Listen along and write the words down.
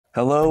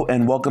Hello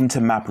and welcome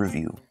to Map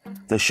Review,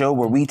 the show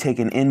where we take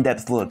an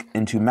in-depth look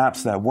into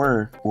maps that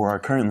were or are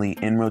currently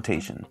in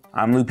rotation.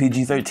 I'm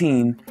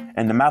LuPG13,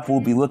 and the map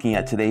we'll be looking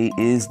at today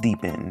is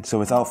Deepend. So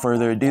without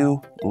further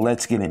ado,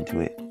 let's get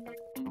into it.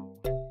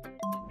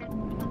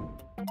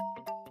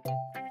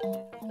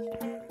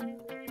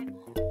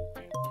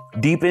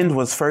 Deepend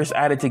was first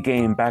added to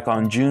game back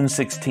on June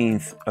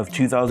 16th of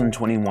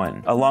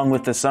 2021, along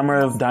with the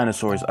Summer of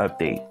Dinosaurs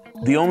update.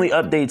 The only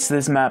updates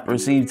this map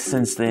received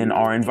since then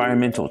are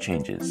environmental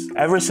changes.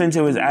 Ever since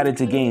it was added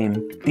to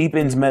game,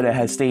 Deepend's meta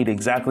has stayed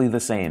exactly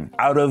the same.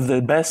 Out of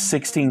the best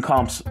 16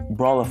 comps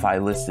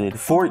Brawlify listed,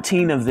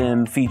 14 of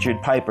them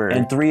featured Piper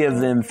and 3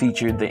 of them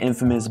featured the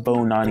infamous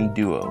Bo-Nani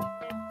duo.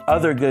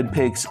 Other good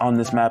picks on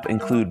this map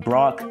include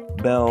Brock,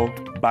 Bell,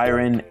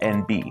 Byron,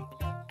 and B.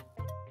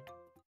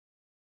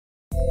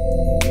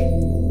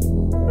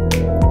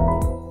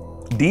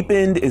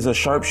 Deepend is a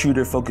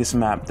sharpshooter focused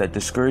map that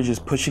discourages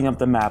pushing up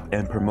the map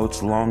and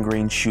promotes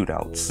long-range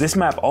shootouts. This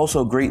map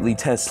also greatly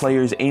tests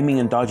players' aiming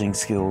and dodging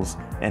skills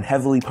and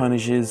heavily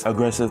punishes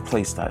aggressive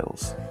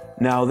playstyles.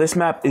 Now, this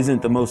map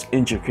isn't the most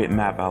intricate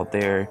map out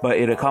there, but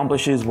it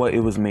accomplishes what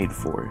it was made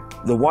for.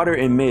 The water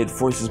in mid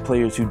forces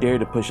players who dare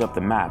to push up the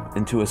map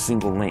into a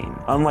single lane.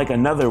 Unlike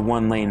another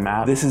one-lane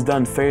map, this is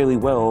done fairly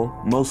well,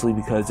 mostly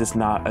because it's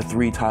not a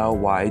 3-tile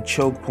wide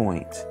choke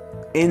point.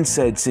 In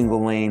said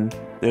single lane,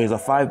 there is a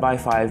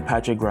 5x5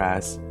 patch of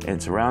grass,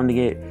 and surrounding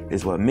it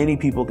is what many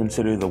people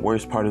consider the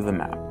worst part of the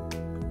map,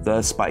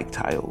 the spike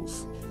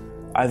tiles.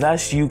 I've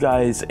asked you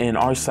guys in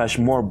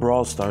r/more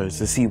Brawl Stars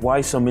to see why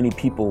so many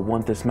people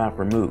want this map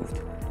removed,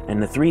 and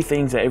the 3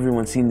 things that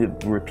everyone seemed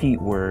to repeat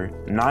were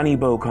Nani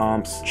bow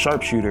comps,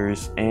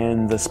 sharpshooters,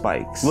 and the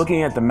spikes.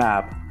 Looking at the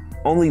map,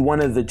 only one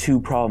of the 2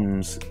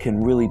 problems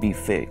can really be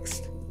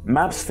fixed.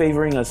 Maps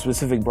favoring a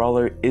specific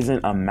brawler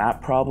isn't a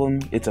map problem,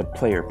 it's a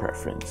player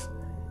preference.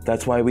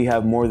 That's why we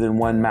have more than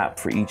one map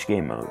for each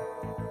game mode.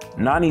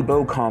 Nani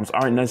bow comps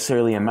aren't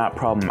necessarily a map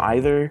problem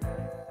either,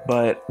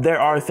 but there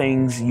are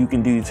things you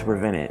can do to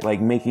prevent it,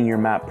 like making your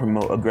map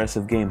promote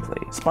aggressive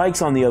gameplay.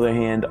 Spikes, on the other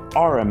hand,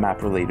 are a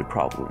map-related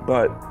problem,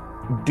 but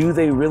do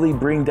they really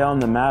bring down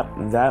the map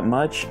that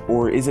much,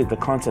 or is it the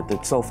concept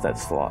itself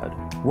that's flawed?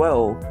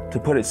 Well, to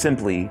put it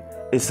simply,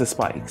 it's the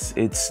spikes.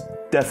 It's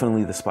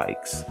definitely the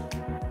spikes.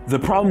 The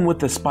problem with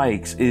the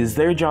spikes is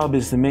their job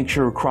is to make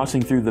sure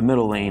crossing through the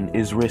middle lane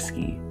is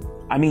risky.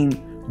 I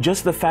mean,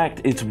 just the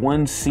fact it's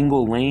one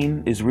single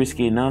lane is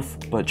risky enough,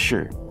 but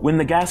sure. When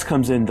the gas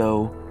comes in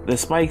though, the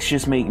spikes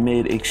just make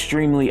mid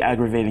extremely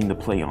aggravating to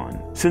play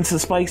on. Since the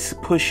spikes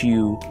push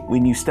you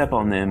when you step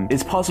on them,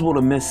 it's possible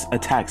to miss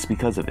attacks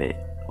because of it.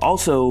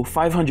 Also,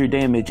 500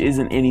 damage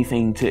isn't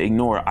anything to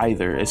ignore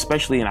either,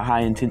 especially in a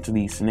high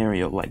intensity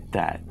scenario like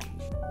that.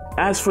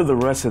 As for the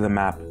rest of the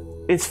map,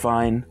 it's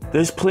fine.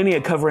 There's plenty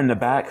of cover in the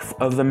back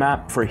of the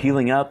map for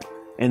healing up,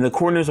 and the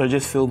corners are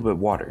just filled with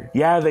water.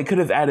 Yeah, they could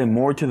have added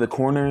more to the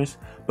corners,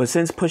 but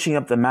since pushing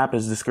up the map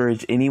is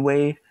discouraged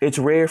anyway, it's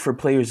rare for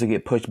players to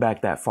get pushed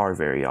back that far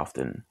very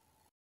often.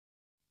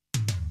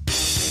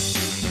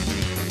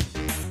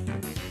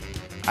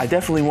 I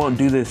definitely won't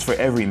do this for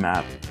every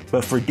map,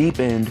 but for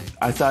Deepend,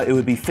 I thought it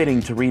would be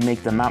fitting to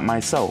remake the map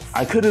myself.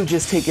 I could have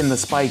just taken the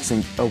spikes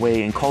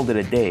away and called it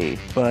a day,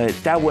 but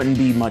that wouldn't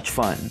be much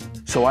fun.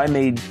 So I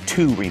made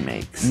 2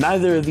 remakes.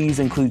 Neither of these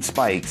include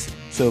spikes,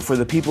 so for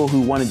the people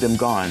who wanted them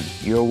gone,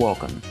 you're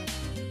welcome.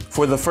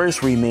 For the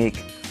first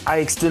remake, I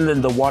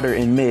extended the water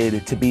in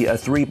mid to be a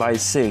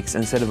 3x6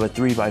 instead of a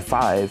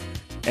 3x5,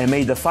 and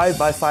made the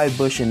 5x5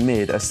 bush in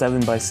mid a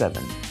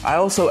 7x7. I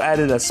also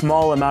added a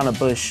small amount of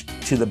bush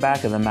to the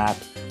back of the map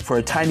for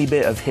a tiny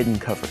bit of hidden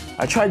cover.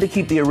 I tried to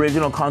keep the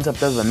original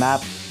concept of the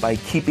map by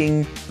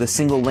keeping the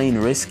single lane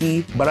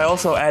risky, but I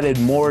also added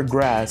more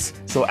grass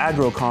so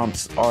aggro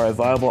comps are a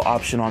viable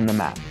option on the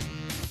map.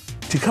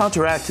 To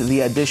counteract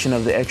the addition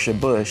of the extra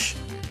bush,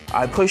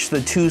 I pushed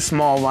the 2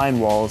 small line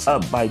walls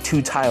up by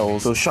 2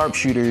 tiles so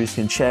sharpshooters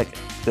can check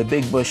the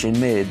big bush in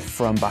mid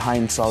from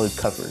behind solid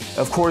cover.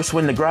 Of course,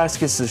 when the grass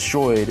gets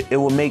destroyed, it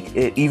will make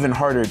it even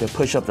harder to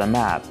push up the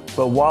map,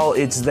 but while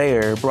it's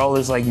there,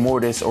 brawlers like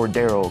Mortis or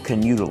Daryl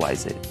can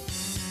utilize it.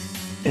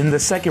 In the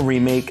second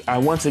remake, I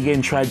once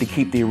again tried to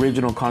keep the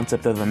original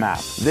concept of the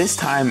map. This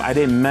time, I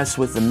didn't mess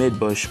with the mid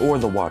bush or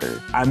the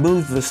water. I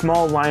moved the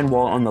small line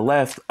wall on the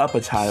left up a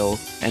tile,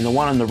 and the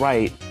one on the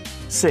right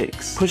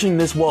 6. Pushing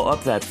this wall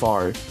up that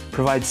far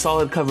provides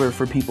solid cover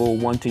for people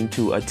wanting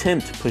to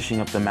attempt pushing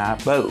up the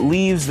map, but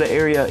leaves the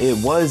area it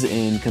was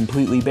in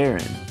completely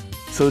barren.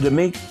 So to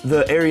make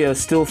the area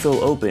still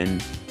feel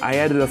open, I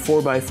added a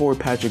 4x4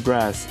 patch of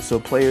grass so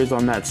players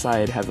on that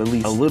side have at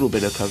least a little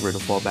bit of cover to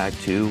fall back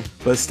to,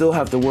 but still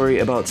have to worry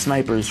about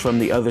snipers from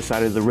the other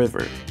side of the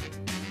river.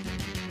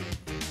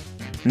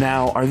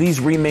 Now, are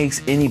these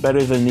remakes any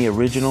better than the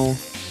original?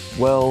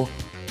 Well,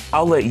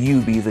 I'll let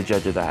you be the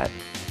judge of that.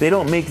 They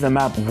don't make the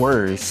map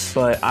worse,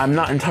 but I'm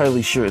not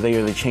entirely sure they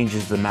are the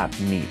changes the map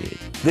needed.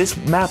 This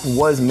map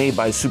was made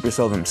by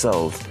Supercell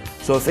themselves,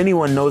 so if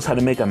anyone knows how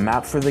to make a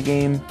map for the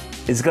game,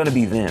 it's gonna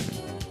be them,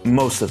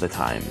 most of the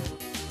time.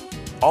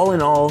 All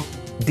in all,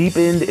 Deep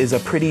End is a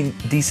pretty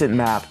decent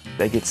map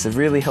that gets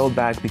severely held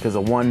back because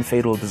of one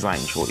fatal design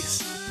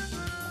choice: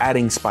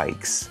 adding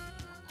spikes.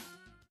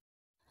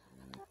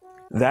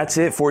 That's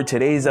it for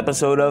today's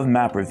episode of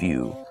Map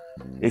Review.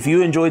 If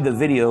you enjoyed the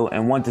video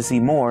and want to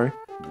see more,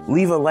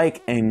 leave a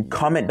like and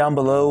comment down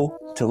below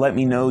to let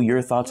me know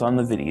your thoughts on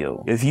the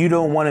video. If you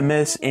don't want to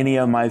miss any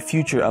of my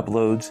future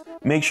uploads,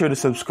 make sure to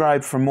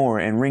subscribe for more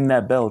and ring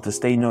that bell to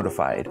stay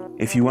notified.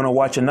 If you want to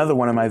watch another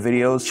one of my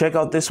videos, check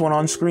out this one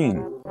on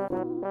screen.